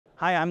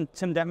Hi, I'm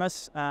Tim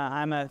Dettmers.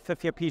 I'm a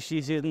fifth-year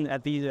PhD student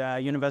at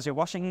the University of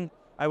Washington.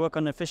 I work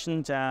on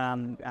efficient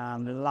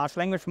large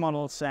language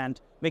models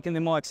and making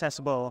them more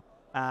accessible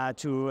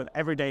to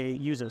everyday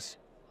users.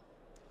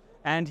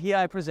 And here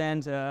I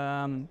present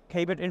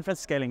K-bit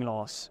inference scaling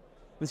laws.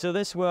 And so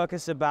this work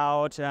is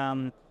about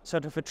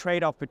sort of a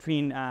trade-off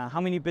between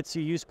how many bits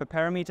you use per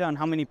parameter and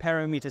how many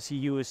parameters you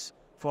use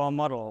for a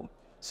model.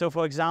 So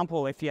for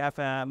example, if you have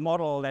a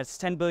model that's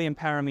 10 billion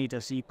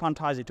parameters, you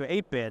quantize it to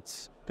 8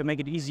 bits to make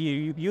it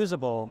easier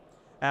usable,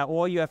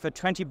 or you have a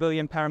 20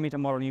 billion parameter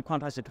model and you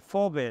quantize it to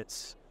 4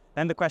 bits,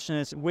 then the question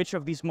is, which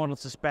of these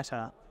models is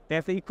better? They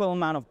have the equal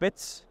amount of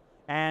bits,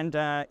 and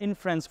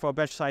inference for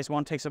batch size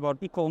 1 takes about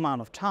equal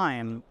amount of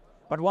time,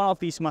 but one of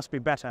these must be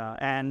better,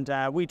 and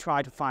we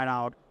try to find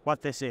out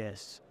what this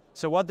is.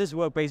 So what this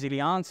work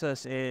basically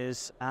answers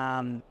is,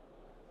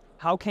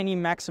 how can you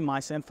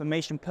maximize the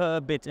information per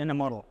bit in a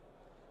model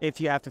if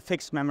you have the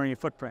fixed memory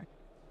footprint?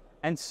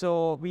 And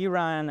so we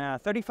ran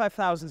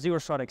 35,000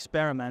 zero-shot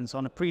experiments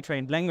on a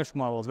pre-trained language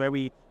models where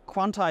we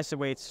quantize the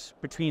weights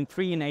between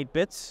 3 and 8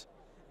 bits,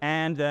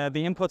 and the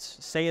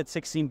inputs stay at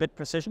 16-bit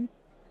precision.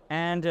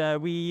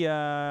 And we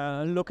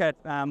look at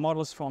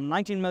models from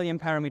 19 million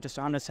parameters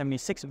to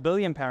 176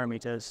 billion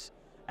parameters.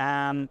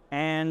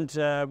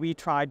 And we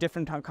try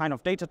different kind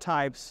of data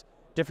types,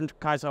 different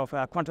kinds of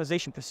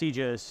quantization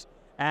procedures.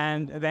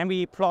 And then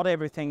we plot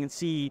everything and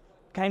see,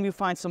 can we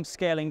find some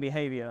scaling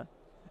behavior?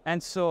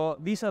 And so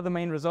these are the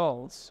main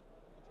results.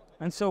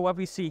 And so what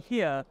we see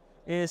here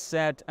is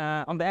that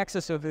on the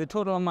axis of the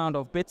total amount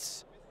of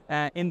bits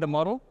in the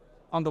model,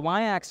 on the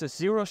y-axis,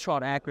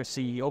 zero-shot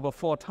accuracy over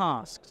 4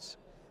 tasks.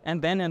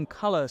 And then in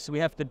colors, we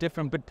have the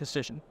different bit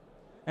precision.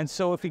 And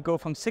so if we go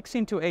from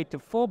 16 to 8 to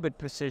 4-bit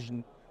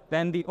precision,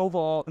 then the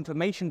overall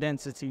information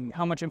density,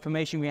 how much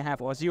information we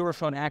have, or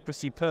zero-shot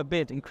accuracy per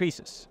bit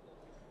increases.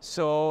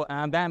 So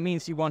that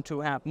means you want to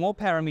have more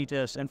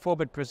parameters in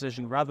 4-bit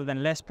precision rather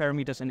than less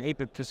parameters in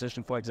 8-bit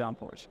precision, for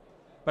example.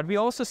 But we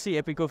also see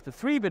if we go to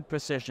 3-bit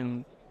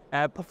precision,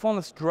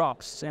 performance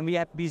drops, and we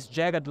have these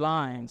jagged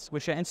lines,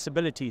 which are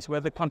instabilities, where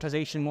the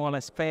quantization more or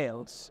less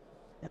fails.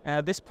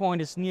 This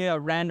point is near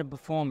random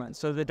performance,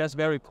 so that does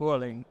very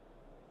poorly.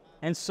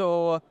 And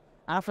so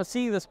after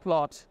seeing this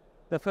plot,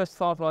 the first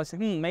thought was,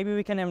 maybe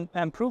we can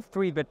improve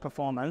 3-bit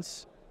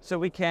performance, so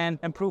we can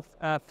improve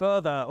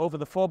further over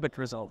the 4-bit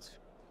results.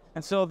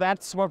 And so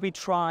that's what we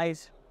tried.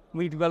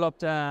 We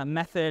developed a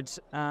method,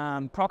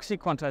 proxy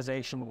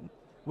quantization,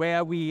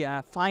 where we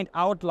find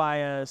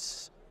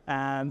outliers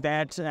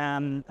that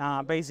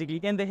are basically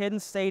in the hidden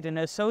state and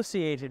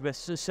associated with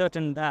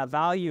certain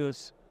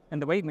values in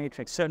the weight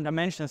matrix, certain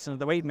dimensions in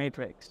the weight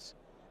matrix.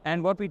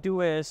 And what we do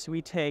is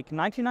we take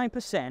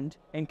 99%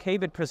 in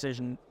k-bit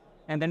precision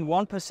and then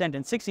 1%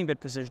 in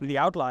 16-bit precision, the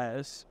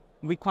outliers.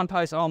 We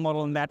quantize our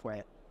model in that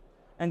way.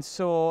 And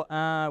so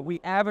we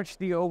average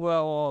the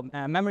overall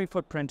memory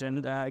footprint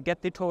and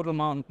get the total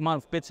amount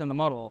of bits in the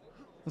model.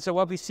 And so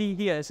what we see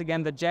here is,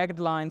 again, the jagged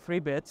line, 3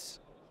 bits,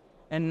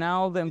 and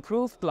now the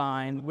improved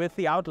line with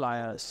the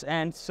outliers.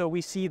 And so we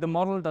see the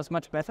model does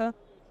much better,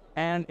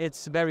 and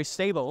it's very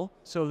stable,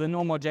 so there are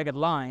no more jagged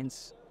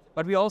lines.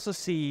 But we also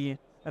see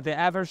that the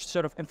average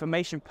sort of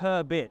information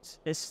per bit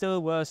is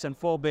still worse than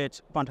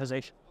 4-bit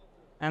quantization.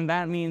 And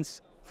that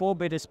means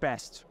 4-bit is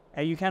best.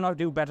 You cannot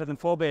do better than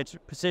 4-bit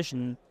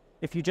precision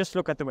if you just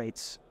look at the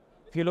weights.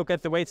 If you look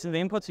at the weights in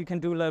the inputs, you can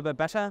do a little bit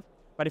better.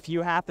 But if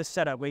you have the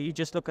setup where you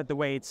just look at the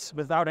weights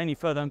without any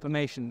further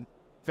information,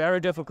 very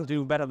difficult to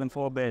do better than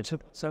 4-bit.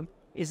 So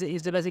is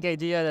the basic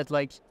idea that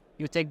like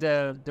you take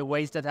the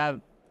weights that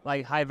have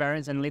like high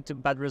variance and lead to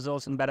bad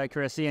results and bad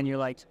accuracy, and you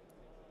like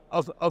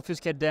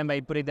obfuscate them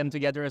by putting them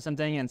together or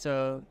something, and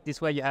so this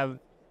way you have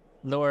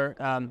lower,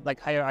 like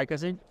higher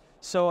accuracy?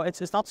 So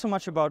it's not so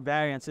much about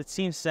variance. It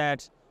seems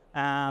that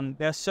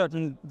there are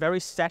certain very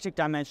static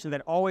dimensions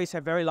that always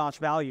have very large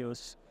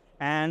values,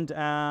 and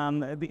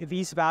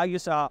these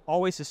values are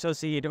always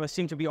associated, or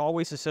seem to be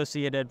always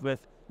associated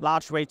with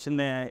large weights in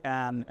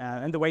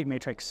the weight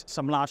matrix,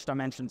 some large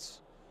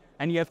dimensions.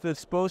 And you have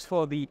this both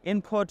for the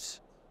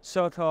input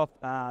sort of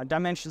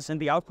dimensions and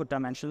the output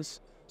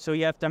dimensions. So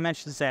you have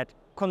dimensions that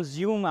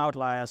consume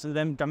outliers and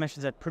then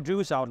dimensions that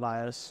produce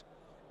outliers.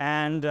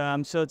 And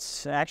so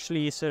it's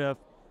actually sort of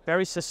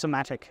very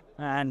systematic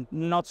and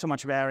not so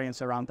much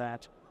variance around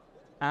that.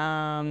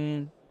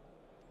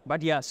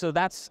 But yeah, so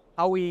that's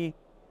how we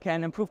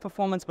can improve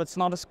performance, but it's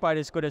not quite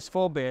as good as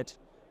 4-bit.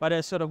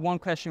 But sort of one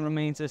question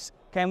remains is,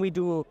 can we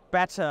do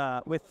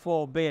better with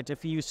 4-bit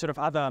if we use sort of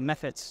other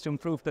methods to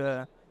improve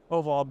the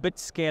overall bit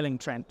scaling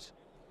trend?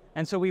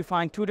 And so we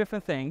find 2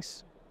 different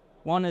things.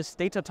 One is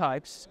data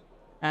types.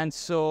 And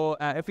so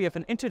if we have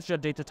an integer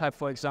data type,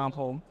 for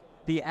example,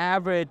 the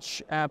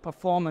average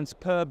performance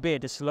per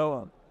bit is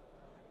lower.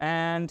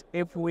 And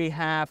if we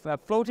have a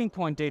floating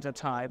point data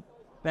type,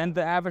 then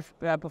the average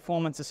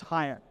performance is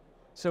higher.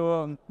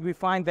 So we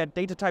find that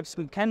data types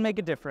can make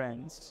a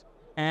difference,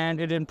 and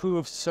it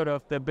improves sort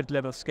of the bit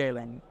level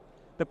scaling.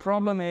 The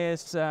problem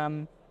is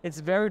it's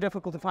very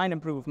difficult to find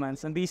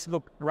improvements, and these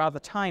look rather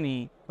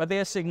tiny, but they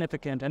are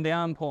significant and they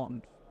are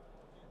important.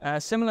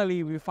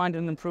 Similarly, we find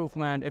an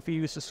improvement if we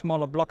use a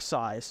smaller block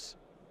size.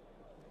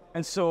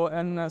 And so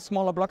a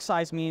smaller block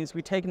size means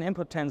we take an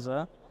input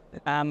tensor,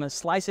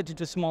 slice it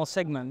into small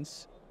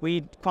segments,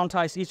 we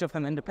quantize each of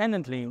them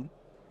independently.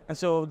 And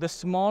so the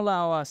smaller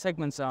our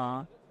segments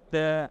are,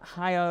 the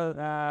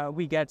higher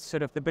we get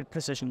sort of the bit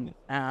precision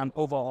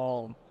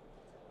overall.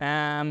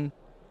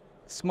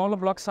 Smaller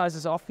block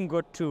sizes are often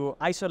good to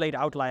isolate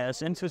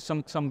outliers into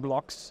some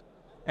blocks,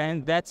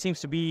 and that seems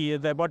to be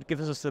what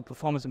gives us the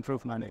performance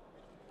improvement.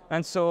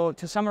 And so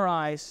to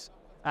summarize,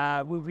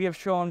 we have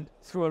shown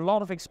through a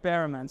lot of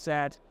experiments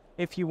that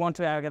if you want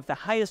to get the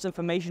highest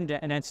information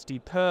density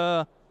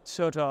per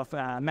sort of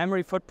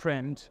memory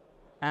footprint,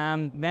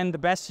 then the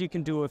best you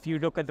can do if you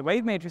look at the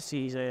wave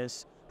matrices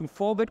is do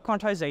 4-bit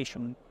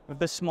quantization with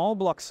the small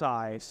block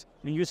size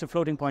and use a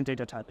floating point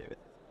data type.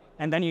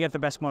 And then you get the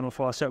best model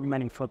for a certain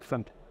memory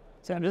footprint.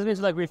 So I'm just going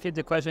to like repeat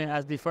the question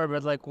as before,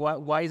 but like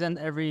why isn't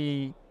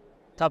every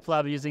top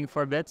lab using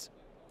 4 bits?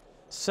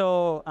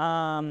 So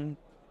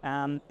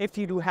if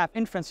you do have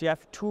inference, you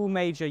have 2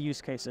 major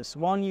use cases.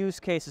 One use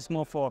case is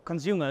more for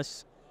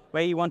consumers,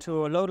 where you want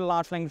to load a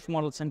large language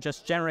models and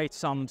just generate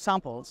some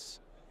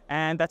samples.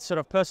 And that's sort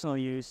of personal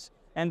use.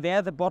 And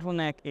there the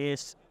bottleneck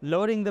is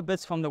loading the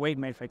bits from the weight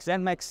matrix. That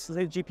makes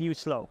the GPU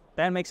slow.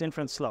 That makes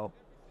inference slow.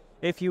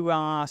 If you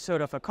are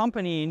sort of a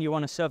company and you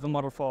want to serve a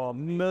model for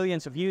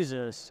millions of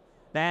users,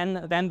 then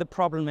the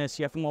problem is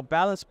you have a more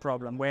balanced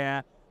problem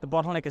where the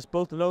bottleneck is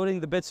both loading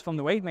the bits from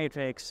the weight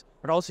matrix,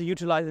 but also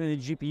utilizing the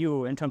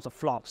GPU in terms of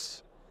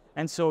flops.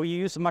 And so you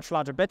use a much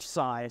larger bit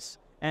size.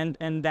 And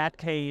in that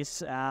case,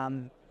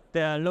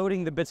 the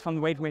loading the bits from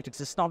the weight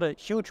matrix is not a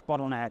huge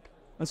bottleneck.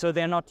 And so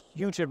they're not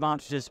huge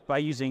advantages by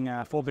using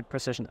 4-bit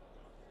precision.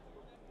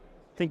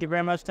 Thank you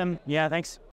very much, Tim. Yeah, thanks.